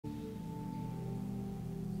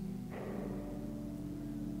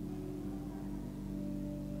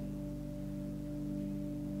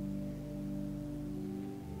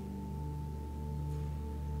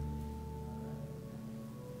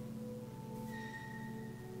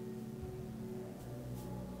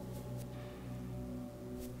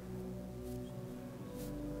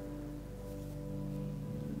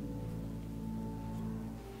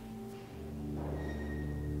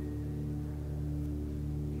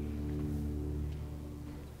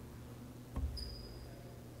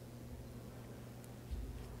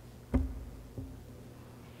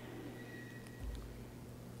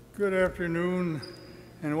Good afternoon,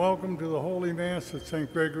 and welcome to the Holy Mass at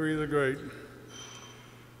St. Gregory the Great.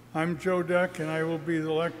 I'm Joe Deck, and I will be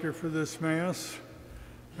the lector for this Mass.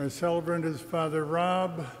 Our celebrant is Father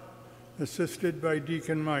Rob, assisted by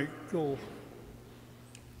Deacon Michael.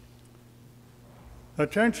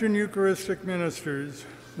 Attention Eucharistic ministers,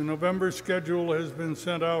 the November schedule has been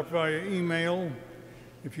sent out via email.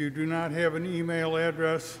 If you do not have an email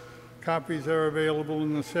address, copies are available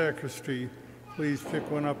in the sacristy. Please pick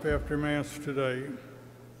one up after Mass today.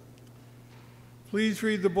 Please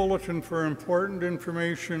read the bulletin for important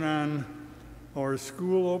information on our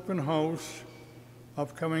school open house,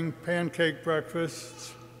 upcoming pancake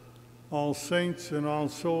breakfasts, All Saints and All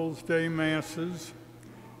Souls Day Masses,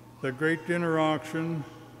 the Great Dinner Auction,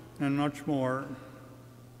 and much more.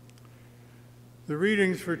 The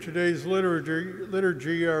readings for today's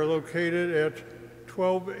liturgy are located at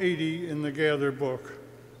 1280 in the Gather Book,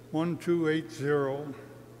 1280.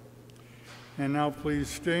 And now please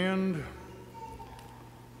stand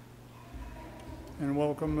and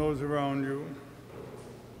welcome those around you.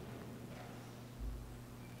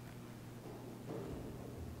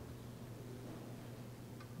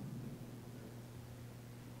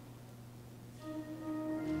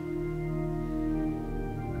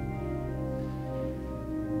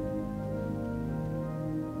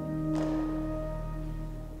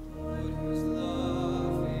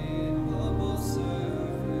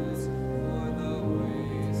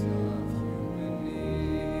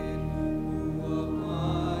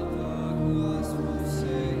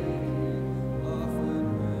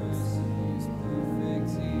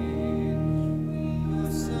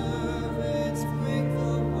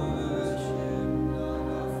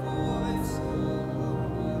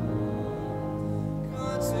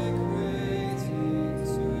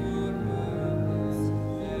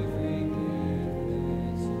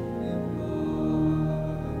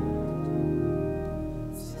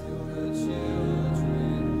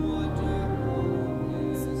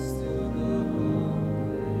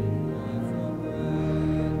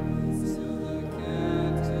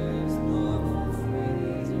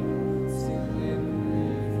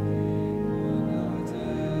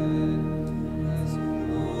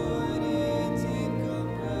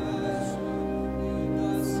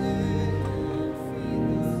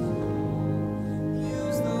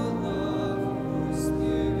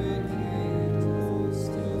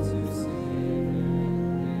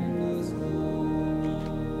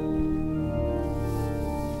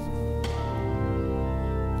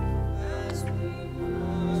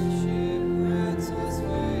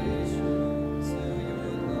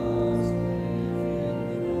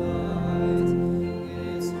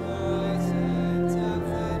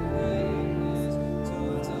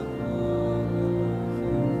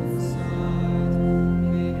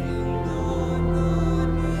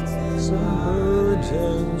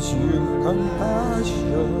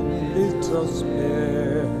 Compassion bids us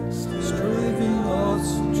bear, striving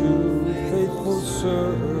us to faithful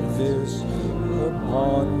service,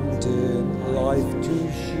 abundant life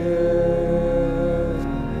to share.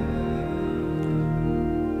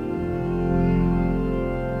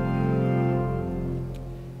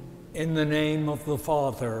 In the name of the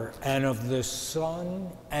Father, and of the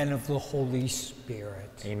Son, and of the Holy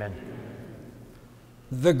Spirit. Amen.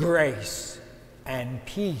 The grace and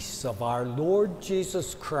peace of our Lord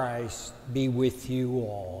Jesus Christ be with you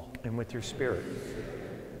all. And with your spirit.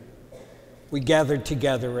 We gather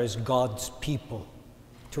together as God's people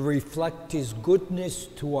to reflect His goodness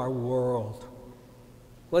to our world.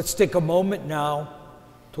 Let's take a moment now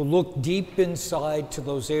to look deep inside to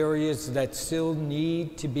those areas that still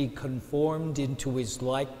need to be conformed into His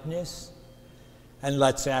likeness, and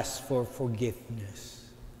let's ask for forgiveness.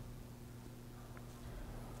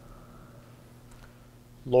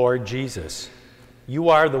 Lord Jesus, you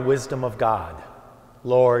are the wisdom of God.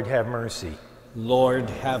 Lord, have mercy.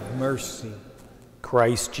 Lord, have mercy.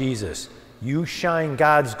 Christ Jesus, you shine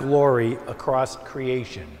God's glory across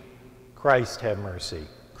creation. Christ, have mercy.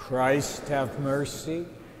 Christ, have mercy.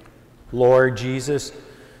 Lord Jesus,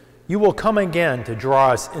 you will come again to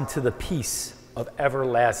draw us into the peace of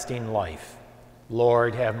everlasting life.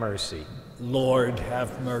 Lord, have mercy. Lord,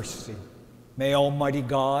 have mercy. May Almighty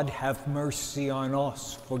God have mercy on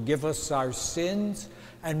us, forgive us our sins,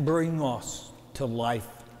 and bring us to life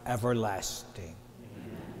everlasting.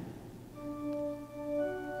 Lord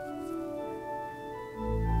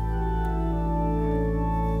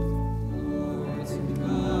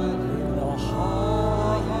God, in the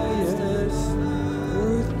highest,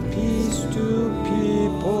 earth peace to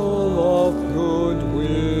people of good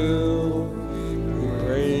will. We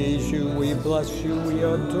praise you, we bless you, we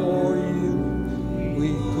adore you. We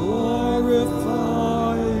glorify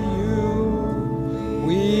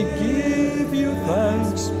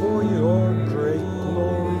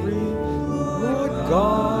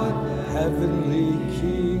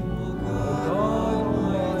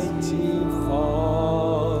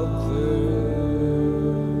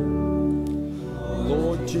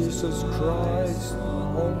Jesus Christ,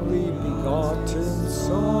 only begotten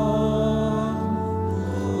Son,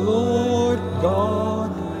 Lord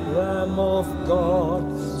God, Lamb of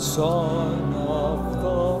God, Son of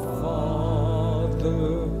the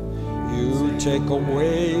Father, you take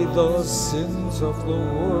away the sins of the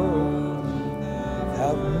world,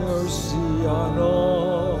 have mercy on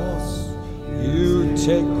us. You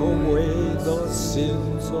take away the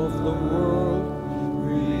sins of the world,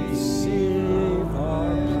 receive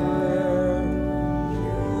our prayer.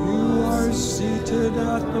 You are seated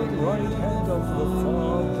at the right hand of the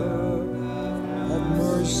Father, have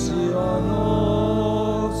mercy on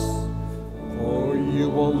us. For you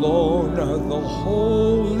alone are the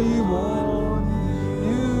Holy One,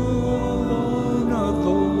 you alone are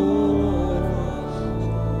the Lord,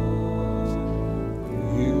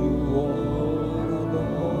 you alone are the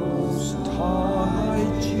Most High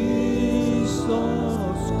Jesus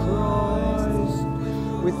Christ,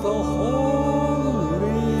 with the Holy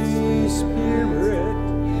Spirit,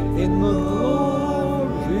 in the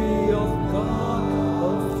glory of God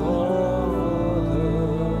the Father.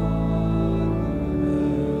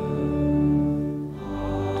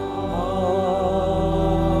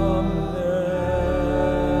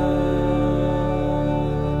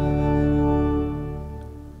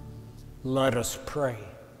 Let us pray.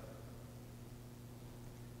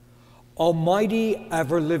 Almighty,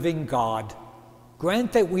 ever-living God,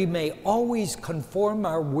 grant that we may always conform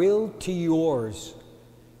our will to yours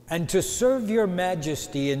and to serve your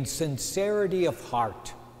majesty in sincerity of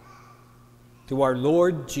heart. Through our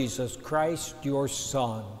Lord Jesus Christ, your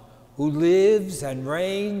Son, who lives and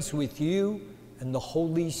reigns with you and the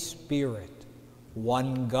Holy Spirit,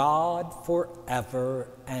 one God forever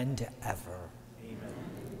and ever.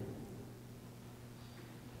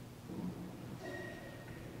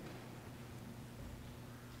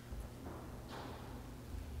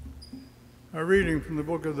 A reading from the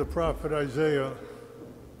book of the prophet Isaiah.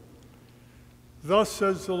 Thus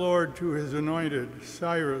says the Lord to his anointed,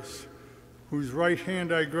 Cyrus, whose right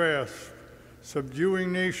hand I grasp,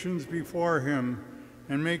 subduing nations before him,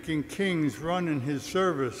 and making kings run in his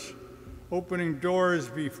service, opening doors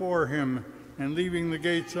before him, and leaving the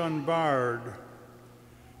gates unbarred.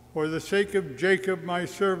 For the sake of Jacob, my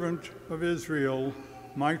servant of Israel,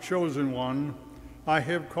 my chosen one, I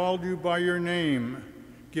have called you by your name,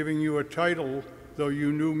 giving you a title, though you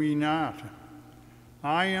knew me not.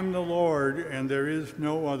 I am the Lord, and there is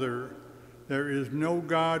no other. There is no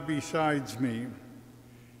God besides me.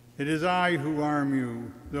 It is I who arm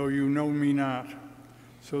you, though you know me not,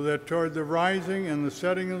 so that toward the rising and the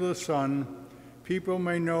setting of the sun, people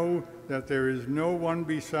may know that there is no one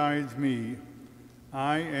besides me.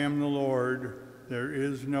 I am the Lord, there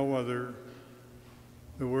is no other.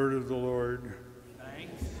 The word of the Lord.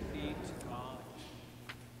 Thanks be to God.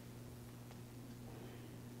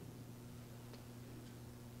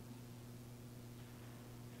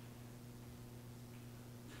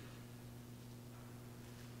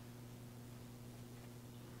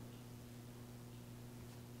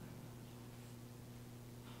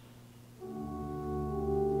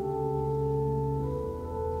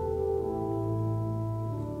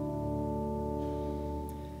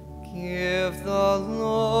 Give the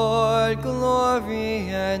Lord glory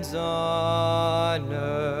and honor.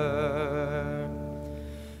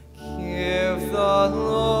 Give the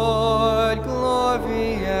Lord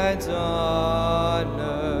glory and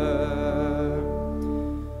honor.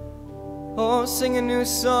 Oh, sing a new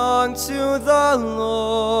song to the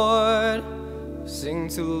Lord. Sing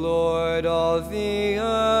to the Lord all the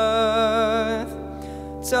earth.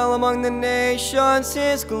 Tell among the nations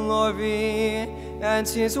his glory and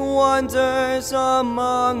his wonders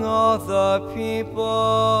among all the peoples.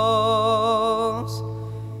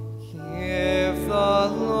 Give the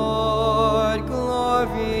Lord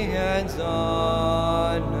glory and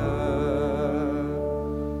honor.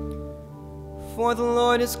 For the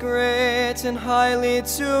Lord is great and highly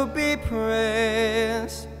to be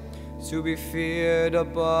praised, to be feared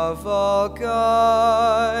above all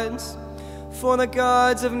gods. For the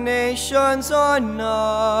gods of nations are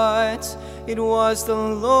not, it was the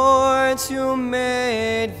Lord who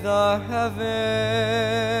made the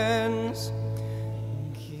heavens.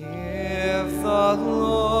 Give the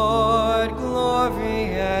Lord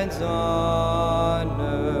glory and honor.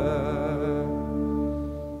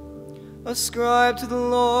 Ascribe to the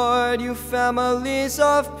Lord, you families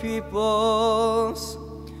of peoples.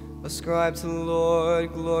 Ascribe to the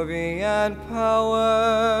Lord glory and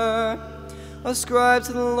power. Ascribe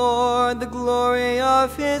to the Lord the glory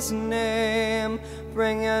of his name.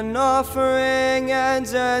 Bring an offering and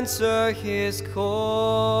enter his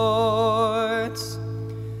courts.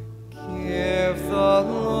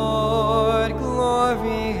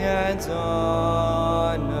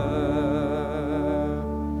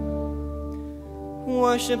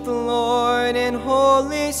 worship the Lord in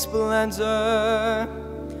holy splendor.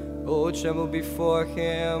 Oh, tremble before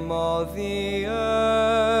him, all the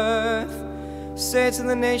earth. Say to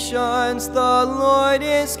the nations, the Lord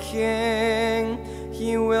is King.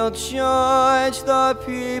 He will judge the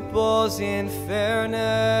peoples in fairness.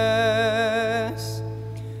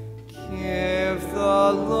 Give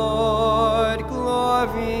the Lord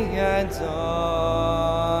glory and honor.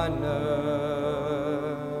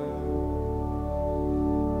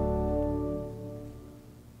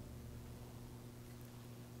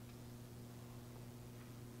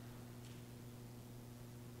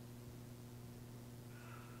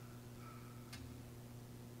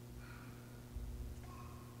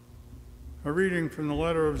 A reading from the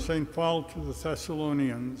letter of St. Paul to the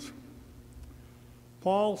Thessalonians.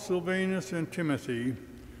 Paul, Silvanus, and Timothy,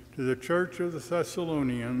 to the church of the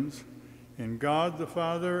Thessalonians, in God the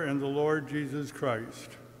Father and the Lord Jesus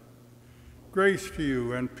Christ. Grace to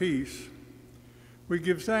you and peace. We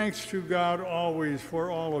give thanks to God always for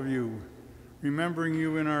all of you, remembering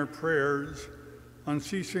you in our prayers,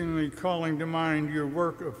 unceasingly calling to mind your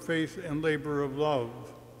work of faith and labor of love,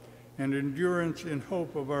 and endurance in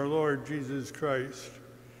hope of our Lord Jesus Christ,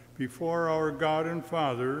 before our God and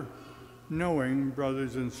Father, knowing,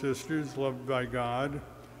 brothers and sisters loved by God,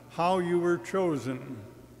 how you were chosen.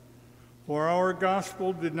 For our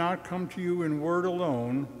gospel did not come to you in word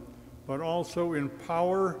alone, but also in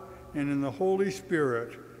power and in the Holy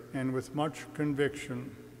Spirit, and with much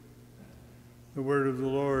conviction. The word of the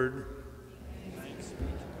Lord. Thanks be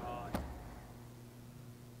to God.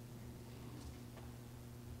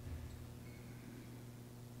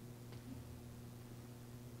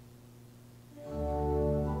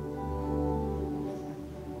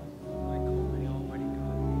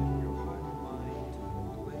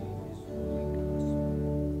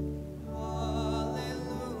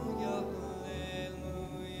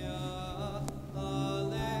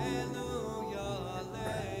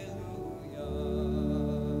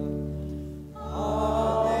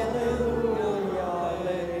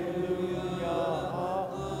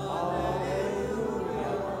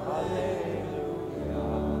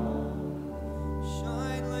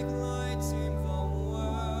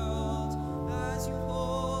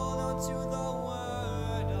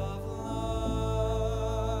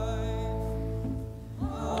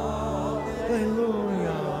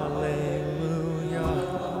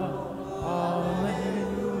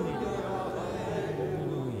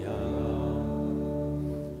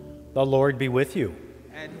 The Lord be with you.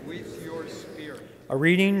 And with your spirit. A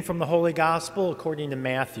reading from the Holy Gospel according to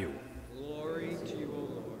Matthew. Glory to you, O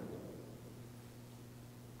Lord.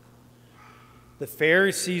 The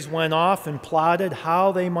Pharisees went off and plotted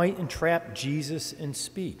how they might entrap Jesus in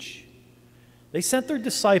speech. They sent their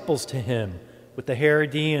disciples to him with the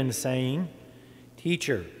Herodians, saying,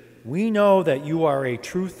 "Teacher, we know that you are a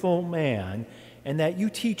truthful man and that you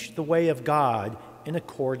teach the way of God in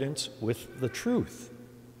accordance with the truth.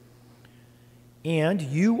 And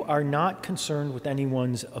you are not concerned with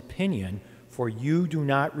anyone's opinion, for you do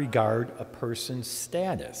not regard a person's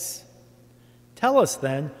status. Tell us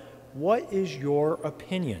then, what is your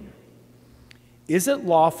opinion? Is it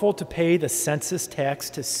lawful to pay the census tax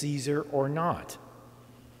to Caesar or not?"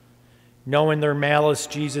 Knowing their malice,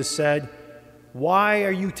 Jesus said, "Why are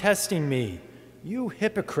you testing me, you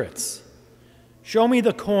hypocrites? Show me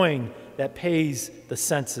the coin that pays the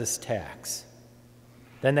census tax."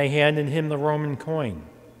 Then they handed him the Roman coin.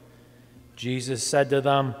 Jesus said to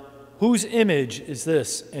them, "Whose image is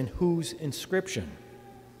this and whose inscription?"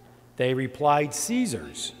 They replied,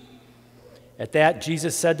 "Caesar's." At that,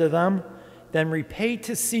 Jesus said to them, "Then repay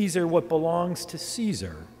to Caesar what belongs to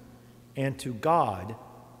Caesar, and to God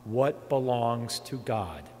what belongs to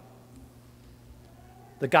God."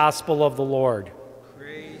 The Gospel of the Lord.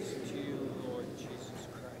 Praise to you, Lord Jesus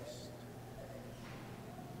Christ.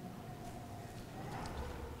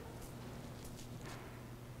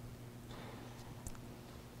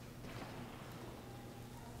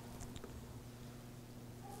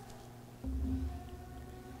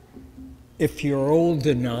 If you're old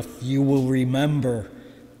enough, you will remember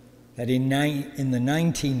that in the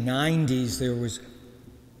 1990s there was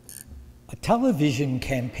a television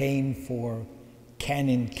campaign for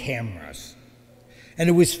Canon cameras. And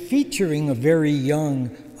it was featuring a very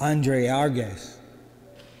young Andre Arguez.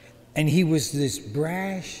 And he was this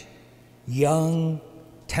brash, young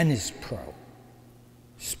tennis pro,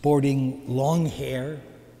 sporting long hair.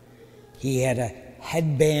 He had a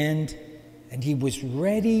headband, and he was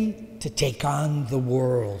ready to take on the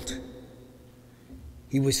world.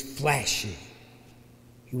 He was flashy.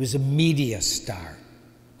 He was a media star,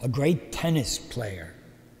 a great tennis player.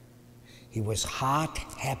 He was hot,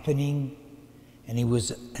 happening, and he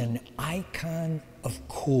was an icon of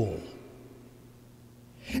cool.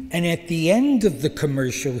 And at the end of the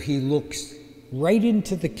commercial, he looks right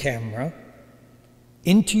into the camera,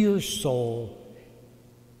 into your soul,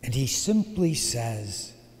 and he simply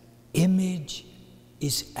says, image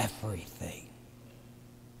is everything.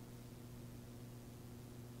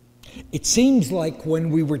 It seems like when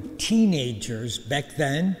we were teenagers back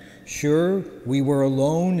then, sure, we were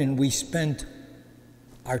alone and we spent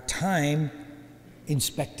our time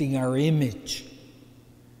inspecting our image,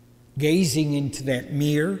 gazing into that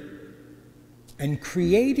mirror and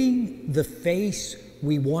creating the face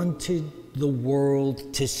we wanted the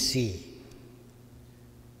world to see.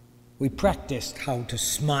 We practiced how to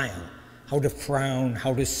smile, how to frown,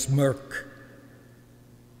 how to smirk,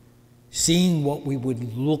 seeing what we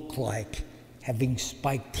would look like having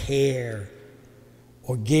spiked hair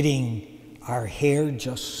or getting our hair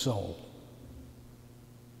just so.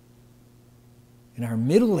 In our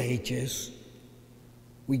Middle Ages,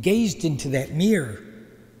 we gazed into that mirror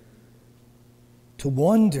to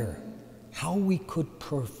wonder how we could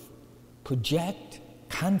project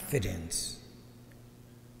confidence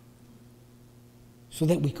so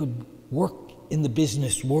that we could work in the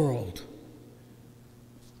business world.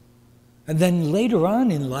 And then later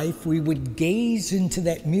on in life, we would gaze into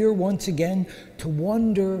that mirror once again to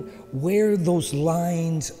wonder where those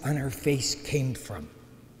lines on our face came from,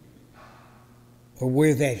 or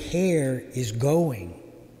where that hair is going.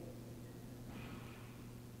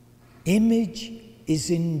 Image is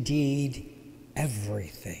indeed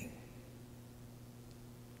everything.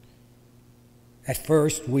 At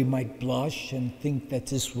first, we might blush and think that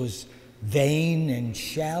this was vain and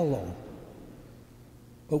shallow,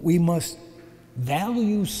 but we must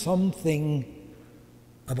value something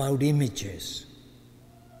about images.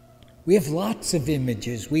 We have lots of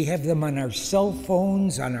images. We have them on our cell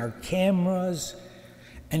phones, on our cameras,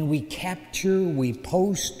 and we capture, we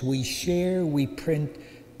post, we share, we print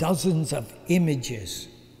dozens of images.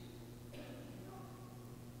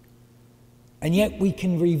 And yet we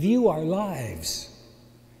can review our lives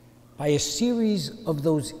by a series of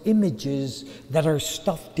those images that are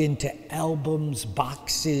stuffed into albums,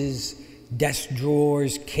 boxes, desk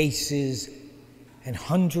drawers, cases, and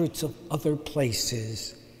hundreds of other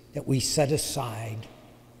places that we set aside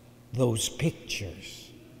those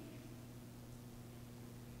pictures.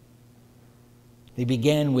 They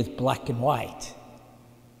began with black and white.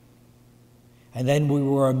 And then we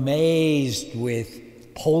were amazed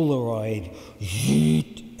with Polaroid,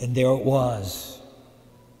 and there it was.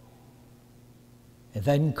 And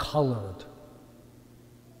then colored,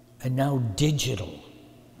 and now digital.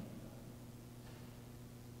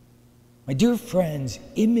 My dear friends,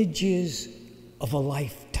 images of a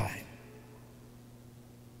lifetime.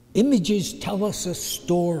 Images tell us a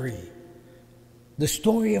story, the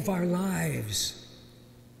story of our lives.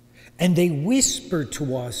 And they whisper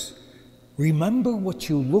to us, remember what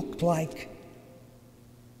you looked like,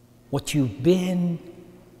 what you've been,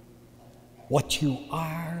 what you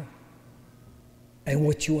are, and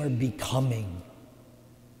what you are becoming.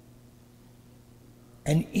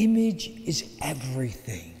 An image is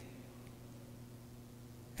everything.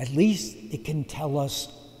 At least it can tell us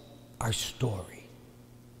our story.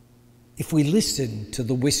 If we listen to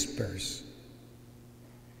the whispers,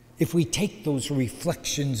 if we take those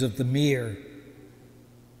reflections of the mirror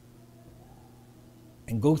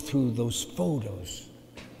and go through those photos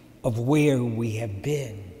of where we have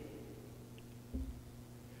been,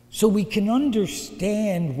 so we can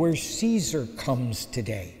understand where Caesar comes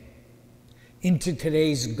today, into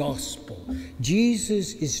today's gospel.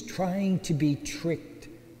 Jesus is trying to be tricked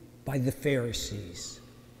by the Pharisees.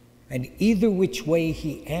 And either which way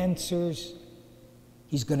he answers,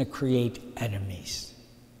 he's going to create enemies.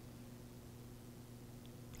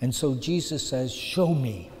 And so Jesus says, show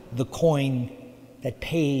me the coin that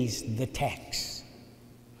pays the tax.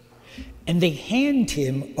 And they hand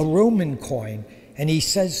him a Roman coin, and he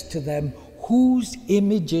says to them, whose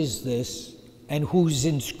image is this and whose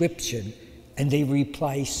inscription? And they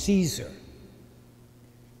reply, Caesar,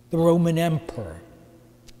 the Roman emperor,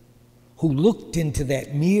 who looked into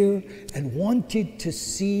that mirror and wanted to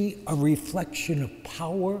see a reflection of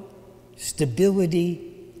power,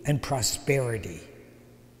 stability, and prosperity.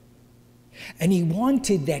 And he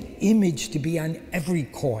wanted that image to be on every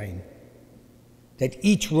coin, that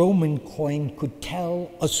each Roman coin could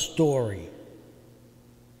tell a story.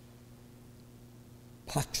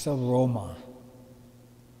 Pax Roma,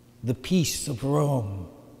 the peace of Rome.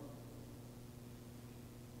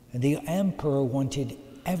 And the emperor wanted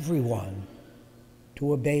everyone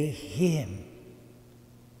to obey him.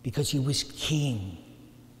 because he was king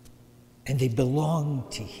and they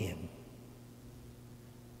belonged to him.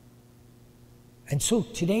 And so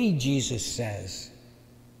today Jesus says,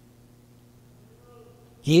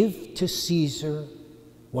 give to Caesar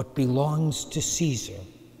what belongs to Caesar,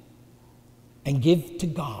 and give to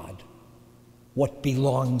God what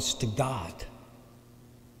belongs to God.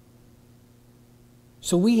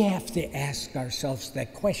 So we have to ask ourselves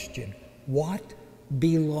that question, what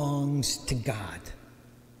belongs to God?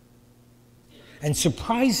 And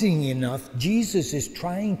surprisingly enough, Jesus is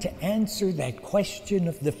trying to answer that question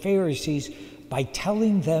of the Pharisees by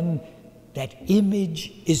telling them that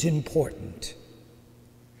image is important.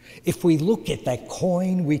 If we look at that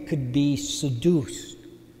coin, we could be seduced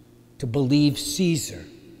to believe Caesar.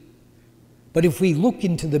 But if we look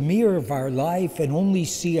into the mirror of our life and only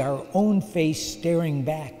see our own face staring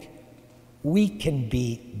back, we can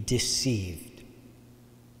be deceived.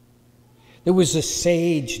 There was a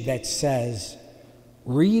sage that says,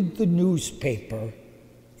 read the newspaper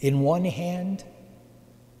in one hand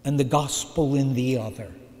and the gospel in the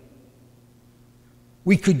other.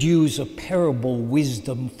 We could use a parable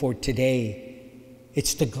wisdom for today.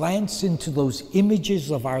 It's to glance into those images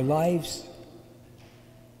of our lives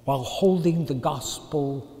while holding the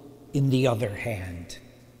gospel in the other hand.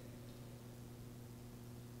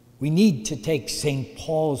 We need to take St.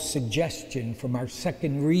 Paul's suggestion from our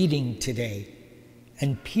second reading today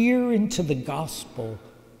and peer into the gospel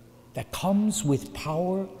that comes with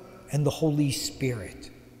power and the Holy Spirit.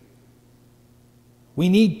 We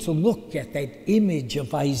need to look at that image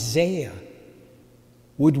of Isaiah.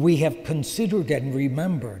 Would we have considered and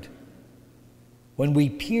remembered when we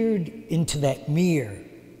peered into that mirror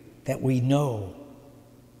that we know?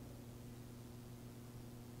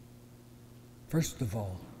 First of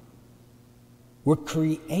all, we're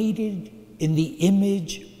created in the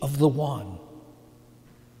image of the one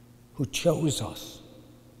who chose us,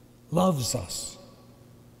 loves us,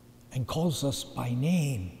 and calls us by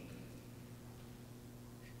name.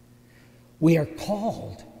 We are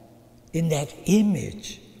called in that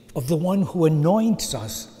image of the one who anoints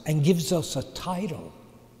us and gives us a title.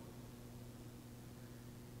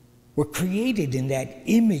 We're created in that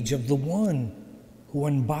image of the one who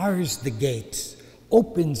unbars the gates,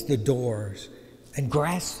 opens the doors, and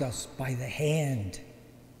grasps us by the hand.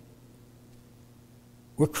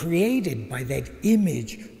 We're created by that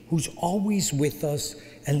image who's always with us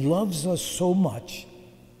and loves us so much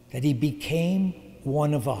that he became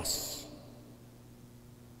one of us.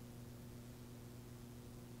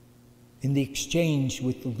 In the exchange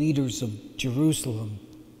with the leaders of Jerusalem,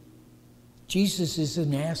 Jesus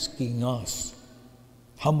isn't asking us,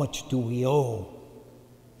 how much do we owe?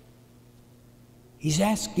 He's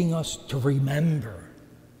asking us to remember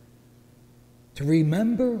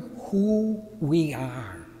who we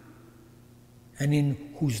are and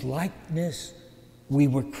in whose likeness we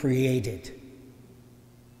were created.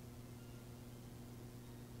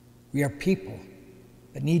 We are people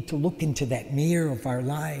that need to look into that mirror of our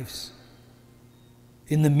lives.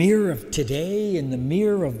 In the mirror of today, in the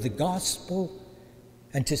mirror of the gospel,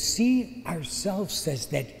 and to see ourselves as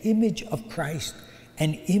that image of Christ,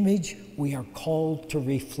 an image we are called to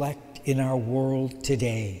reflect in our world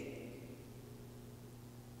today.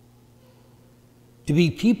 To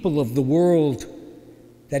be people of the world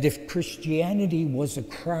that if Christianity was a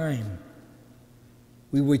crime,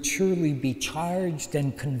 we would surely be charged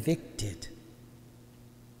and convicted,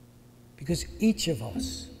 because each of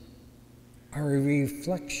us are a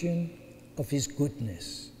reflection of his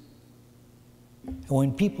goodness. And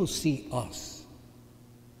when people see us,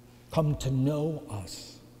 come to know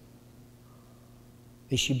us,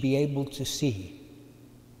 they should be able to see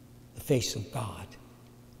the face of God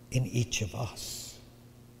in each of us.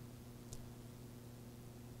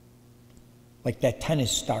 Like that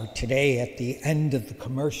tennis star today at the end of the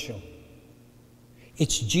commercial.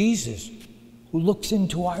 It's Jesus who looks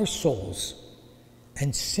into our souls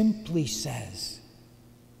and simply says,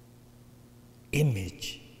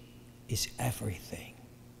 image is everything.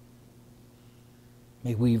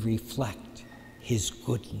 May we reflect his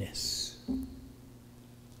goodness.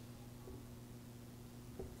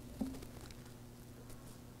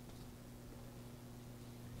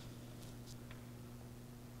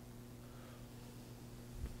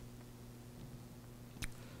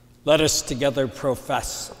 Let us together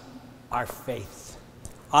profess our faith.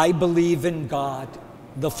 I believe in God,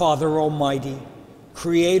 the Father Almighty,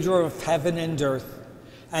 creator of heaven and earth,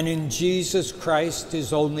 and in Jesus Christ,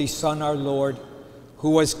 his only Son, our Lord,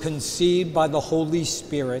 who was conceived by the Holy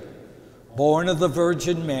Spirit, born of the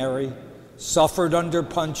Virgin Mary, suffered under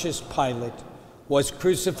Pontius Pilate, was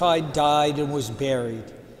crucified, died, and was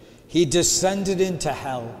buried. He descended into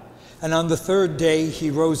hell, and on the third day he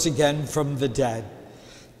rose again from the dead.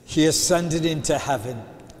 He ascended into heaven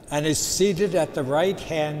and is seated at the right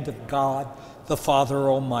hand of God, the Father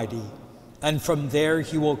Almighty. And from there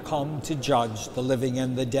he will come to judge the living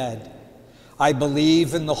and the dead. I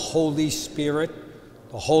believe in the Holy Spirit,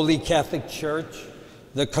 the Holy Catholic Church,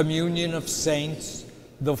 the communion of saints,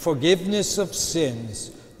 the forgiveness of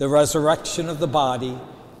sins, the resurrection of the body,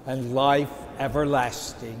 and life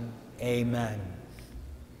everlasting. Amen.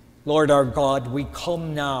 Lord our God, we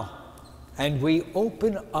come now and we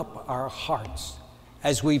open up our hearts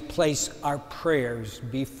as we place our prayers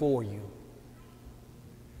before you.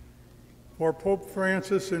 For Pope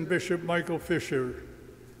Francis and Bishop Michael Fisher,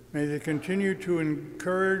 may they continue to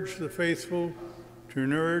encourage the faithful to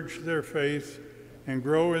nourish their faith and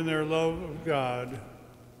grow in their love of God.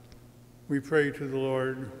 We pray to the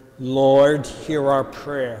Lord. Lord, hear our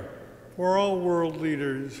prayer. For all world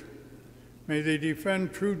leaders, may they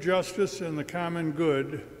defend true justice and the common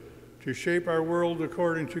good to shape our world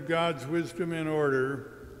according to God's wisdom and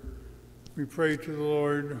order. We pray to the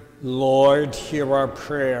Lord. Lord, hear our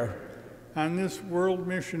prayer. On this World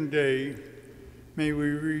Mission Day, may we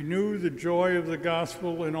renew the joy of the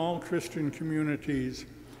gospel in all Christian communities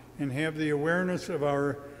and have the awareness of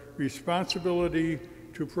our responsibility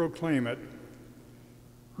to proclaim it.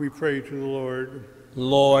 We pray to the Lord.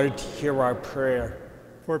 Lord, hear our prayer.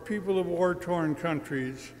 For people of war-torn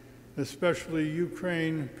countries, especially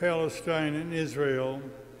Ukraine, Palestine, and Israel,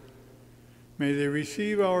 may they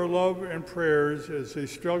receive our love and prayers as they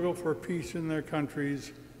struggle for peace in their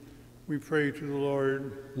countries. We pray to the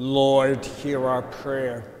Lord. Lord, hear our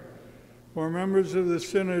prayer. For members of the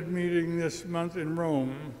Synod meeting this month in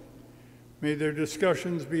Rome, may their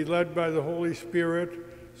discussions be led by the Holy Spirit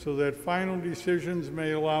so that final decisions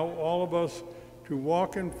may allow all of us to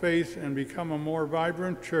walk in faith and become a more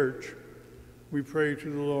vibrant church. We pray to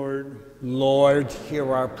the Lord. Lord,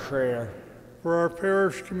 hear our prayer. For our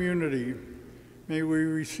parish community, may we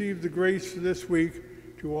receive the grace this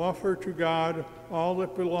week to offer to God all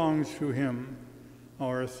that belongs to him,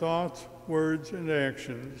 our thoughts, words, and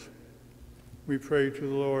actions. We pray to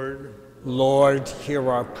the Lord. Lord, hear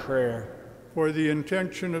our prayer. For the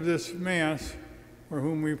intention of this Mass, for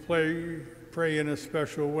whom we pray in a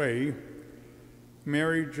special way,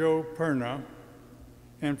 Mary Jo Perna,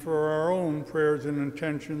 and for our own prayers and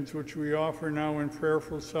intentions, which we offer now in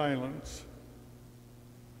prayerful silence.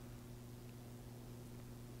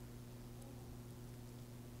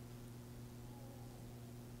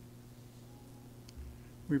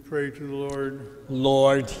 We pray to the Lord.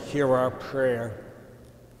 Lord, hear our prayer.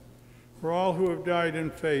 For all who have died in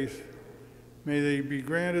faith, may they be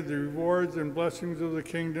granted the rewards and blessings of the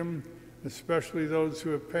kingdom, especially those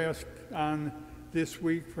who have passed on this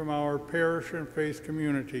week from our parish and faith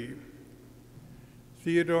community.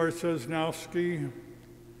 Theodore Sosnowski,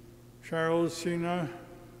 Charles Sina,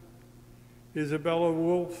 Isabella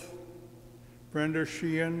Wolf, Brenda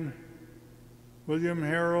Sheehan, William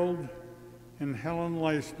Harold, and Helen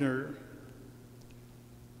Leisner.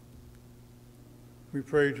 We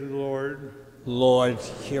pray to the Lord. Lord,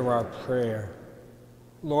 hear our prayer.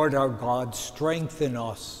 Lord our God, strengthen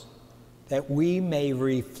us that we may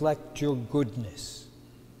reflect your goodness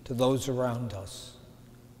to those around us.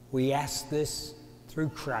 We ask this through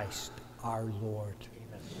Christ our Lord.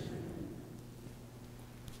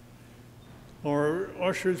 Our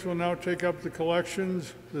ushers will now take up the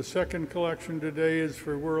collections. The second collection today is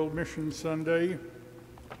for World Mission Sunday.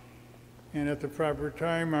 And at the proper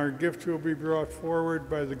time, our gifts will be brought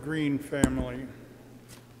forward by the Green family.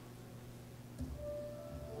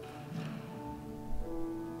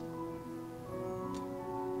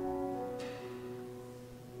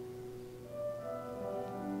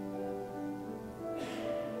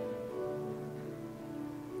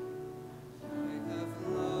 I have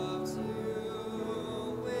loved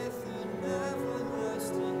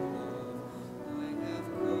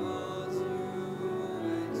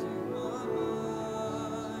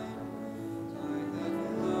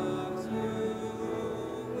you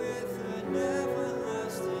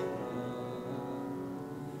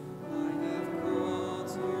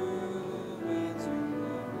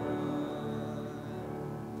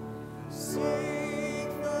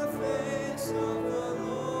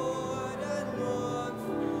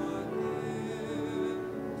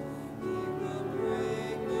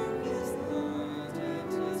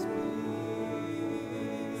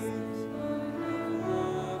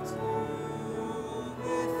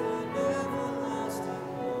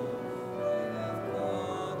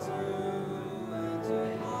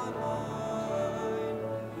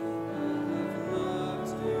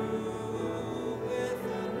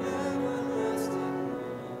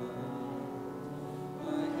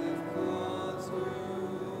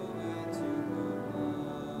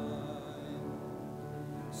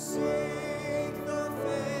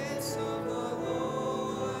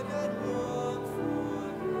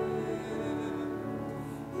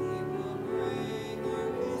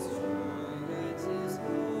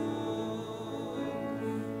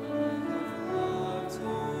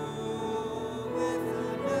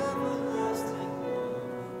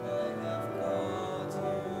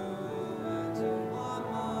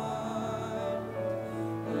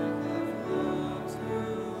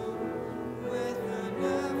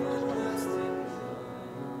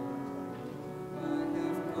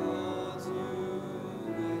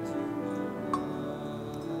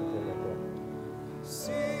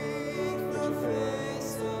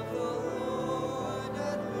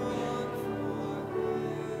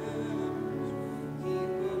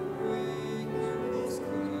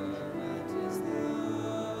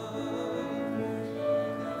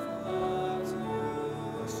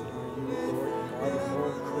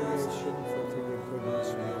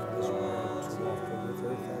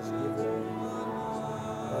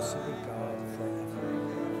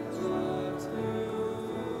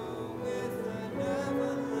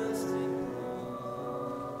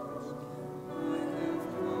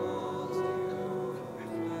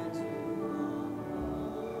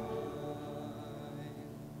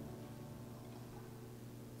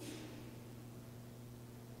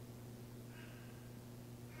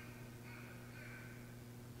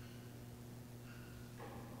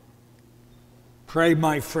Pray,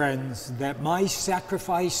 my friends, that my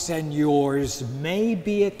sacrifice and yours may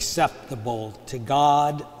be acceptable to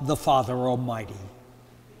God the Father Almighty.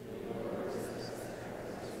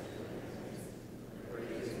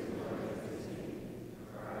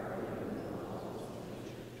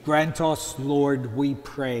 Grant us, Lord, we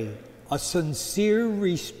pray, a sincere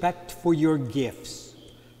respect for your gifts,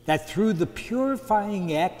 that through the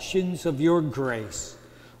purifying actions of your grace,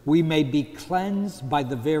 we may be cleansed by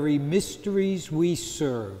the very mysteries we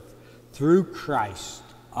serve, through Christ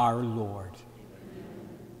our Lord.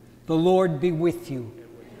 The Lord be with you.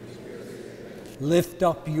 Lift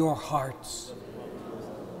up your hearts.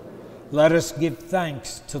 Let us give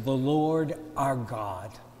thanks to the Lord our God.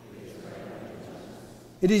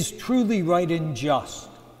 It is truly right and just,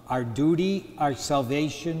 our duty, our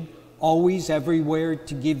salvation, always everywhere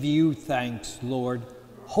to give you thanks, Lord,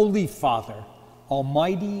 Holy Father,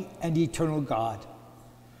 Almighty and eternal God.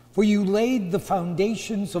 For you laid the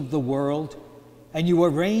foundations of the world, and you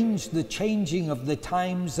arranged the changing of the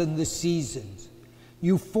times and the seasons.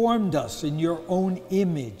 You formed us in your own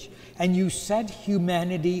image, and you set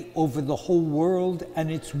humanity over the whole world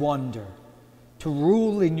and its wonder, to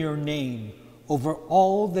rule in your name over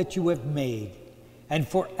all that you have made, and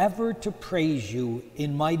forever to praise you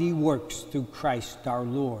in mighty works through Christ our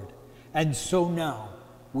Lord. And so now,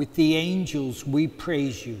 with the angels we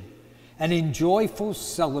praise you, and in joyful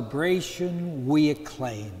celebration we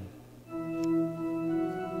acclaim.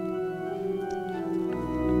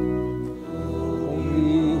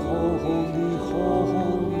 Holy, holy,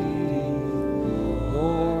 holy,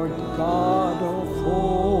 Lord God of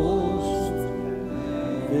hosts,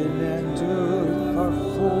 heaven and earth are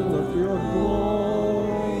full of your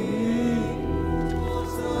glory.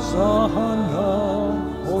 Hosanna,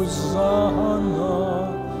 Hosanna,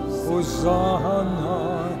 Hosanna,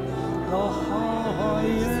 the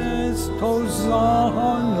highest.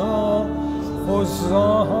 Hosanna,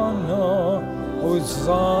 Hosanna,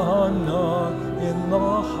 Hosanna in the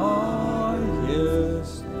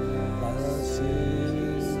highest. Blessed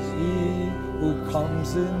is he who comes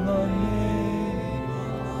in the name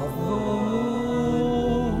of the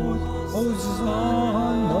Lord.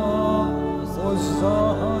 Hosanna,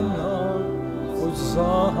 Hosanna,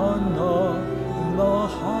 Hosanna in the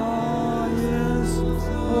highest.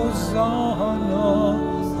 Hosanna,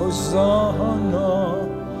 Hosanna,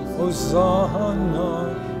 Hosanna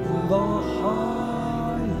in the highest.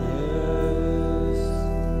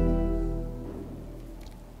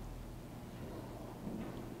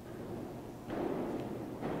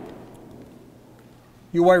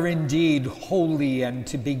 You are indeed holy and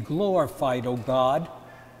to be glorified, O God,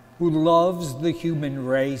 who loves the human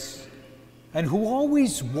race and who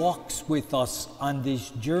always walks with us on this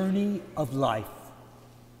journey of life.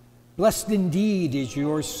 Blessed indeed is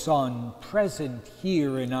your Son, present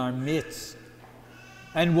here in our midst.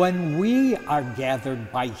 And when we are gathered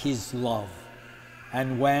by his love,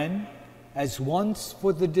 and when, as once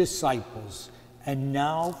for the disciples, and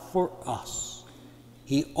now for us,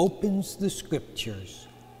 he opens the scriptures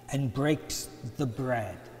and breaks the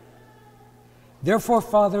bread. Therefore,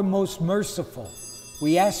 Father most merciful,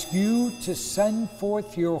 we ask you to send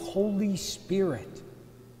forth your Holy Spirit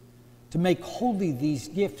to make holy these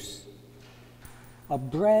gifts of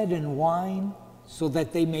bread and wine, so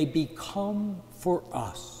that they may become for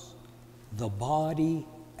us the body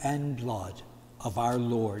and blood of our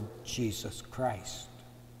Lord Jesus Christ.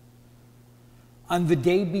 On the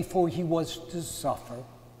day before he was to suffer,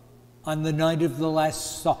 on the night of the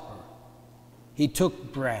Last Supper, he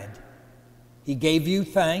took bread. He gave you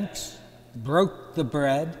thanks, broke the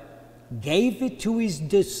bread, gave it to his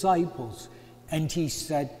disciples, and he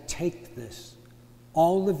said, "Take this,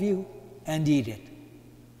 all of you, and eat it.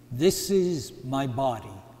 This is my body,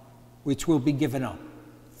 which will be given up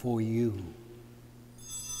for you."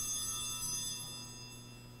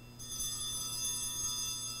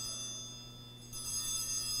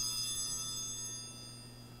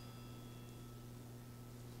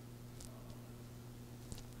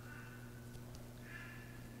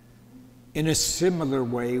 In a similar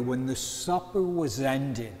way, when the supper was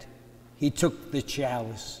ended, he took the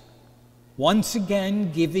chalice. Once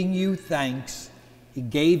again, giving you thanks, he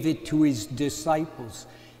gave it to his disciples,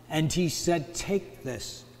 and he said, "Take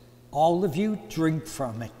this, all of you, drink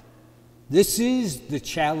from it. This is the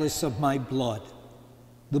chalice of my blood,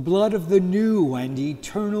 the blood of the new and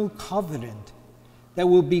eternal covenant that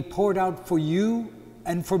will be poured out for you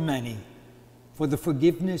and for many for the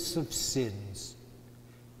forgiveness of sins.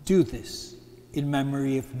 Do this in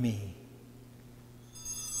memory of me."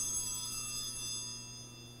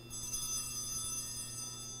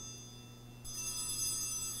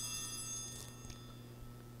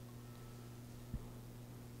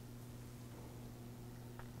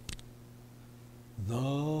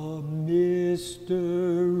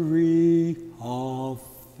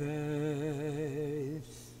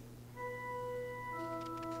 faith.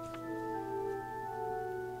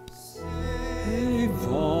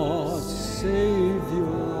 Save us, Savior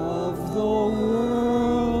of the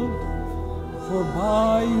world, for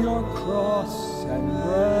by your cross and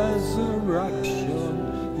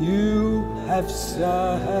resurrection you have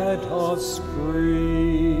set us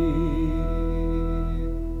free.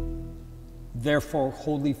 Therefore,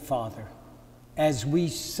 Holy Father, as we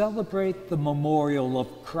celebrate the memorial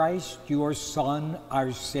of Christ, your Son,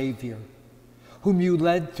 our Savior, whom you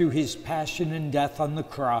led through his passion and death on the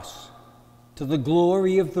cross to the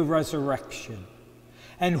glory of the resurrection,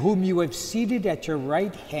 and whom you have seated at your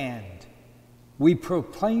right hand, we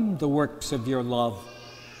proclaim the works of your love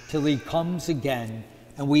till he comes again,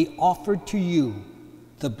 and we offer to you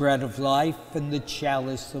the bread of life and the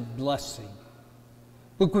chalice of blessing.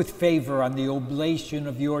 Look with favor on the oblation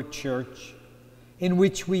of your church, in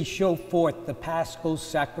which we show forth the paschal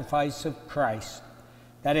sacrifice of Christ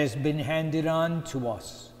that has been handed on to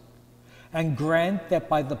us, and grant that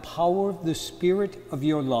by the power of the Spirit of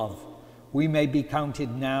your love, we may be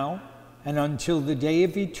counted now and until the day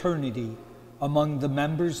of eternity among the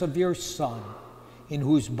members of your Son, in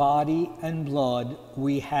whose body and blood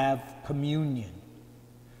we have communion.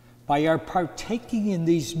 By our partaking in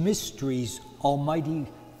these mysteries, Almighty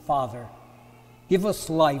Father, give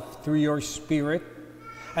us life through your Spirit,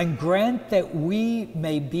 and grant that we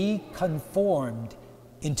may be conformed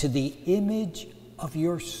into the image of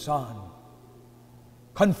your Son.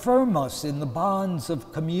 Confirm us in the bonds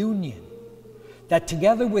of communion, that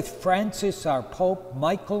together with Francis, our Pope,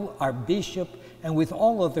 Michael, our Bishop, and with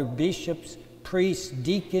all other bishops, priests,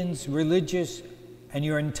 deacons, religious, and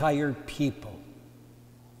your entire people,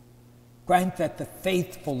 grant that the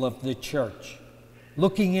faithful of the Church,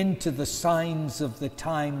 looking into the signs of the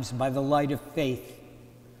times by the light of faith,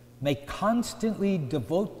 may constantly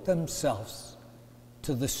devote themselves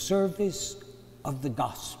to the service of the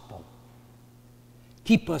gospel.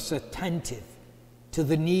 Keep us attentive to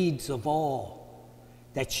the needs of all,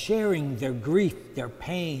 that sharing their grief, their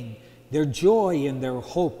pain, their joy, and their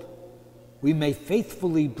hope, we may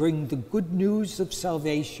faithfully bring the good news of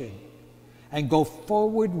salvation and go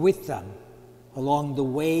forward with them along the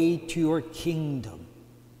way to your kingdom.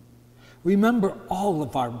 Remember all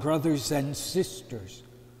of our brothers and sisters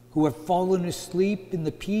who have fallen asleep in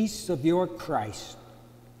the peace of your Christ,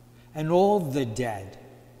 and all the dead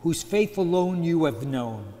whose faith alone you have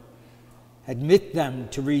known. Admit them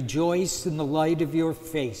to rejoice in the light of your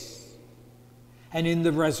face, and in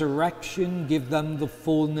the resurrection give them the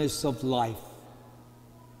fullness of life.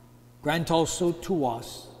 Grant also to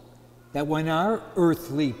us that when our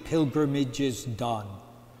earthly pilgrimage is done,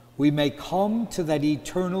 we may come to that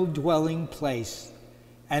eternal dwelling place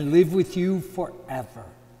and live with you forever.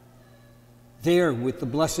 There with the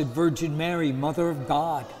Blessed Virgin Mary, Mother of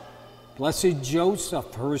God, Blessed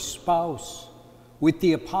Joseph, her spouse, with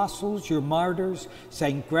the apostles, your martyrs,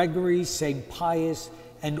 St. Gregory, St. Pius,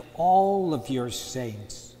 and all of your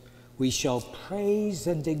saints, we shall praise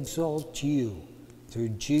and exalt you through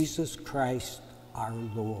Jesus Christ our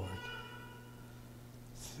Lord.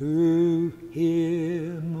 Through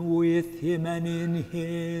him, with him, and in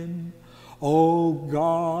him, O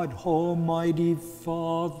God, Almighty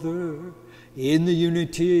Father, in the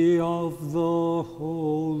unity of the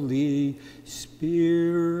Holy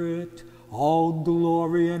Spirit, all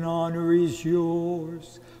glory and honor is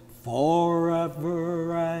yours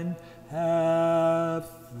forever and ever.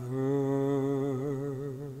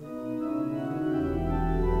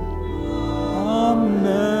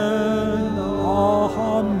 Amen.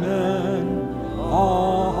 Amen. Amen.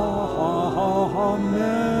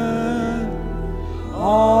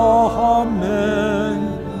 Amen. Amen. Amen.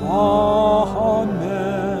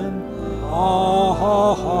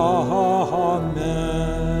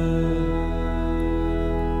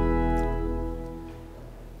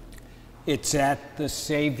 It's at the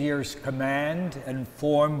Savior's command and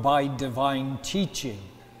formed by divine teaching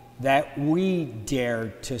that we dare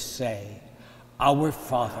to say, Our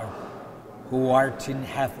Father, who art in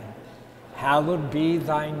heaven, hallowed be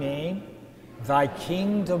thy name. Thy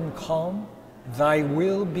kingdom come, thy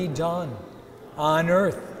will be done, on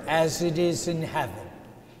earth as it is in heaven.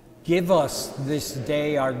 Give us this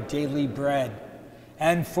day our daily bread,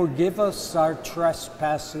 and forgive us our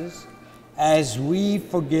trespasses, as we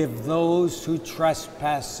forgive those who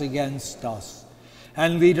trespass against us.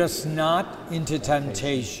 And lead us not into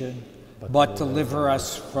temptation, but deliver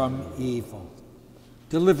us from evil.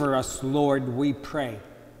 Deliver us, Lord, we pray,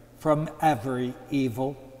 from every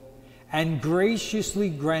evil, and graciously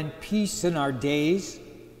grant peace in our days,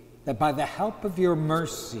 that by the help of your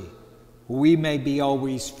mercy we may be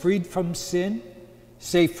always freed from sin,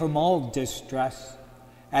 safe from all distress,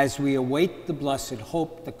 as we await the blessed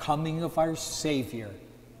hope, the coming of our Savior,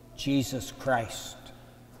 Jesus Christ.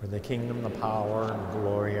 For the kingdom, the power, and the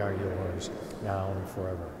glory are yours, now and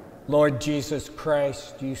forever. Lord Jesus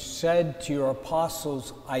Christ, you said to your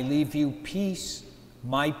apostles, I leave you peace,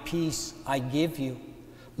 my peace I give you.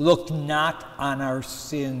 Look not on our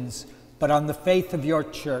sins, but on the faith of your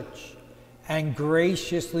church, and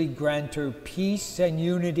graciously grant her peace and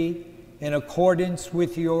unity in accordance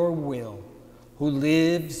with your will, who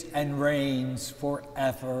lives and reigns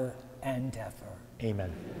forever and ever.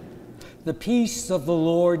 Amen. The peace of the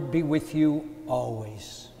Lord be with you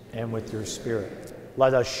always. And with your spirit.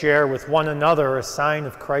 Let us share with one another a sign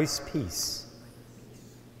of Christ's peace.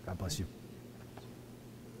 God bless you.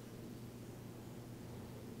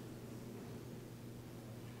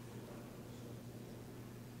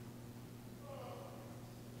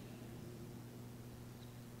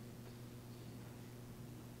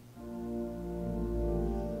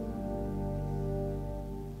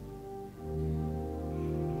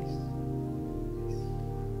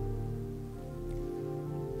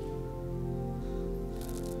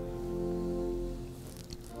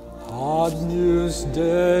 Agnus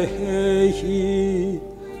Dei,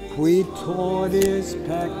 qui todis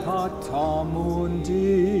peccata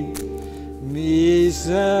mundi,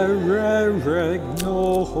 miserere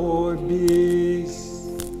nobis.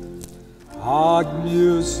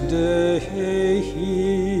 Agnus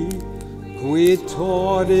Dei, qui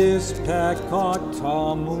todis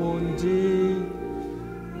peccata mundi,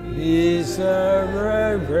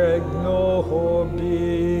 miserere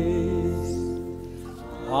nobis.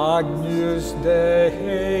 Agnus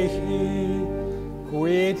Dei,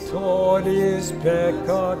 qui todis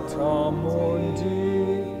peccata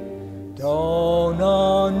mundi,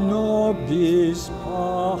 dona nobis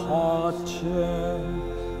pacem.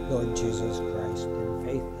 Lord Jesus Christ, in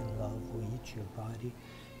faith and love, we eat your body,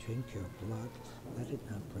 drink your blood. Let it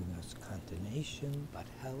not bring us condemnation, but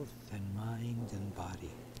health and mind and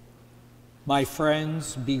body. My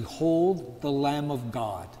friends, behold the Lamb of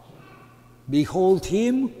God. Behold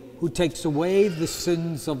him who takes away the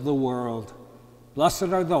sins of the world.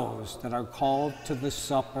 Blessed are those that are called to the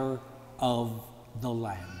supper of the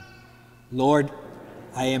Lamb. Lord,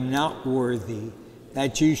 I am not worthy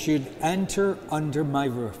that you should enter under my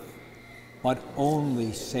roof, but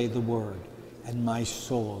only say the word, and my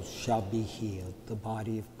soul shall be healed. The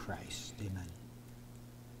body of Christ. Amen.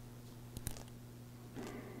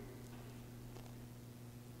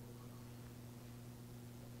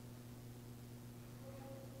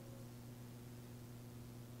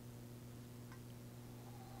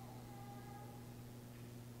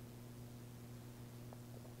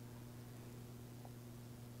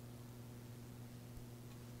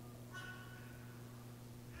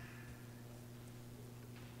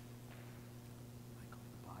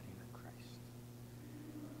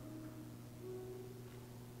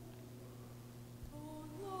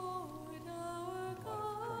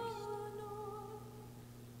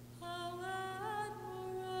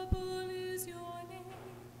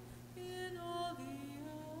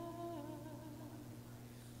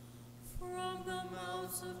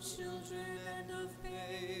 Of children and of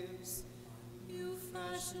babes, you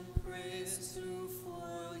fashion praise to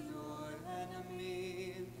foil your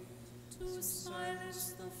enemy, to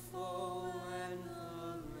silence the foe and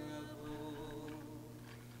the rebel.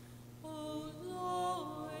 O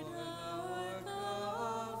Lord, our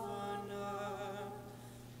governor,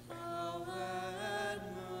 how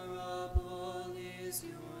admirable is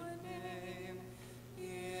your name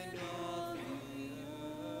in all the earth.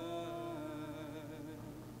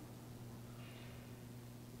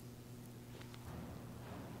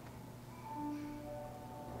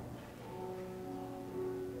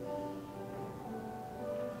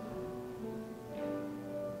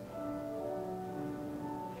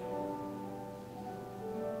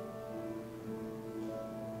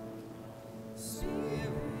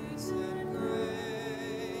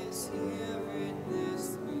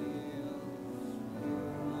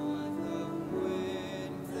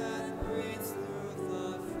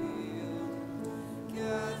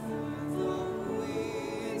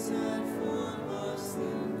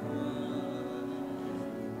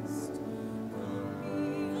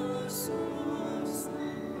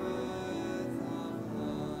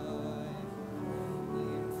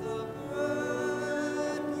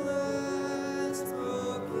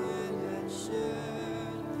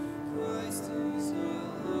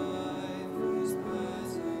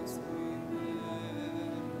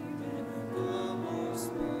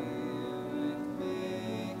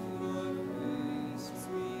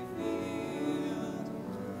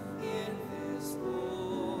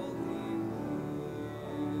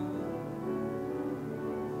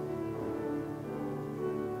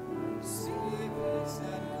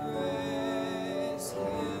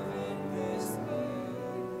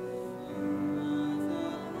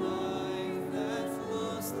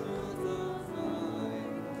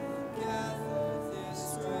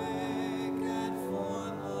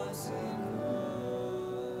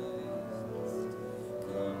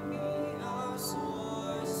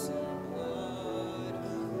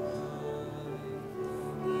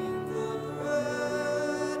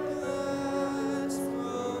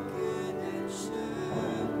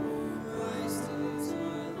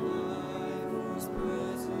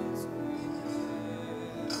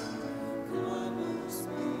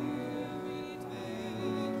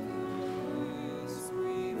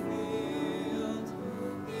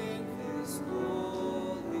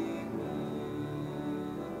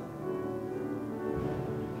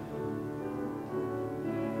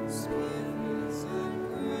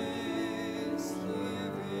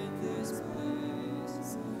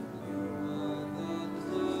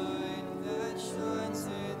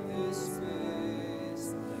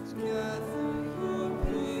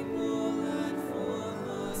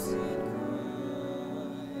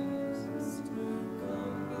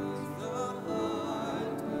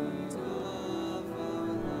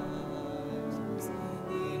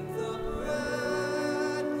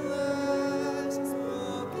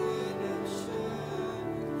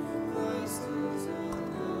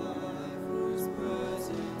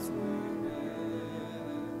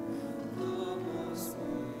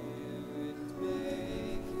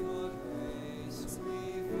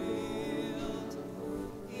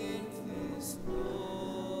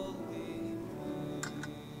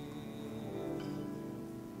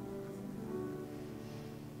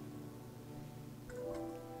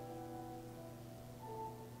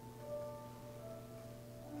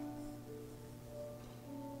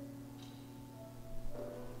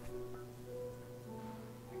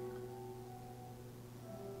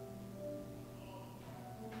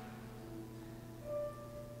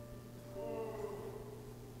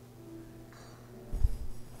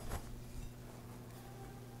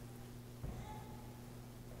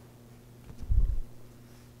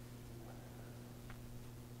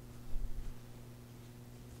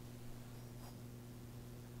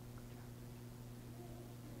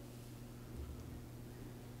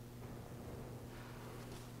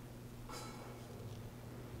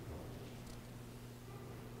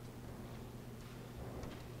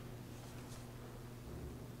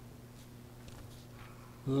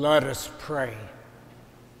 Let us pray.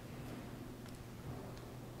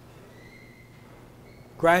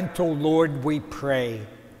 Grant, O Lord, we pray,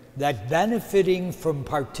 that benefiting from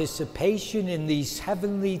participation in these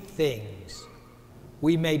heavenly things,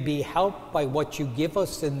 we may be helped by what you give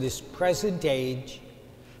us in this present age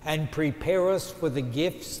and prepare us for the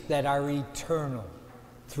gifts that are eternal,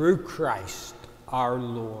 through Christ our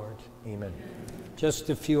Lord. Amen. Just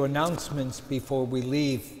a few announcements before we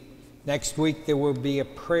leave. Next week there will be a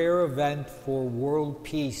prayer event for world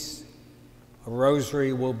peace. A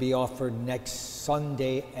rosary will be offered next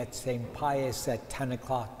Sunday at St. Pius at 10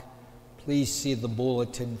 o'clock. Please see the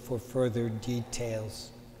bulletin for further details.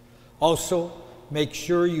 Also, make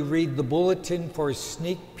sure you read the bulletin for a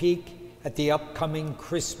sneak peek at the upcoming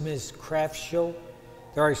Christmas craft show.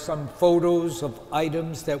 There are some photos of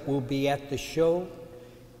items that will be at the show,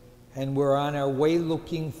 and we're on our way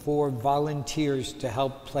looking for volunteers to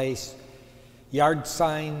help place yard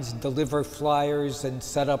signs, deliver flyers, and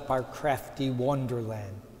set up our crafty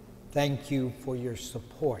wonderland. Thank you for your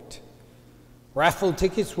support. Raffle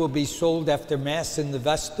tickets will be sold after Mass in the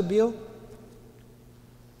vestibule.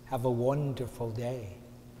 Have a wonderful day.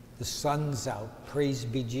 The sun's out. Praise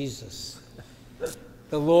be Jesus.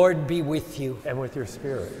 The Lord be with you. And with your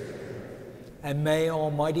spirit. And may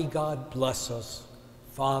Almighty God bless us,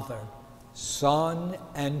 Father, Son,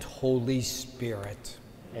 and Holy Spirit.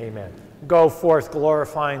 Amen. Go forth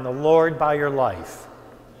glorifying the Lord by your life.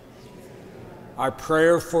 Our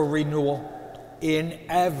prayer for renewal. In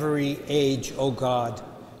every age, O God,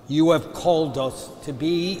 you have called us to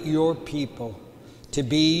be your people, to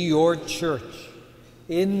be your church.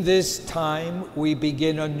 In this time, we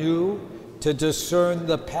begin anew to discern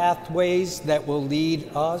the pathways that will lead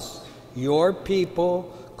us, your people,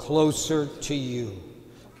 closer to you.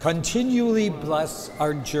 Continually bless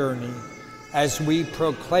our journey as we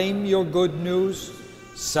proclaim your good news,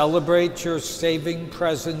 celebrate your saving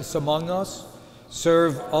presence among us,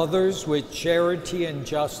 serve others with charity and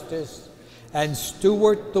justice, and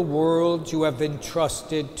steward the world you have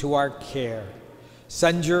entrusted to our care.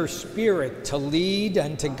 Send your Spirit to lead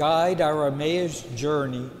and to guide our Emmaus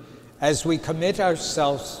journey as we commit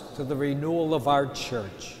ourselves to the renewal of our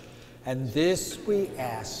church. And this we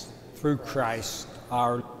ask through Christ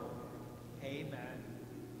our Lord.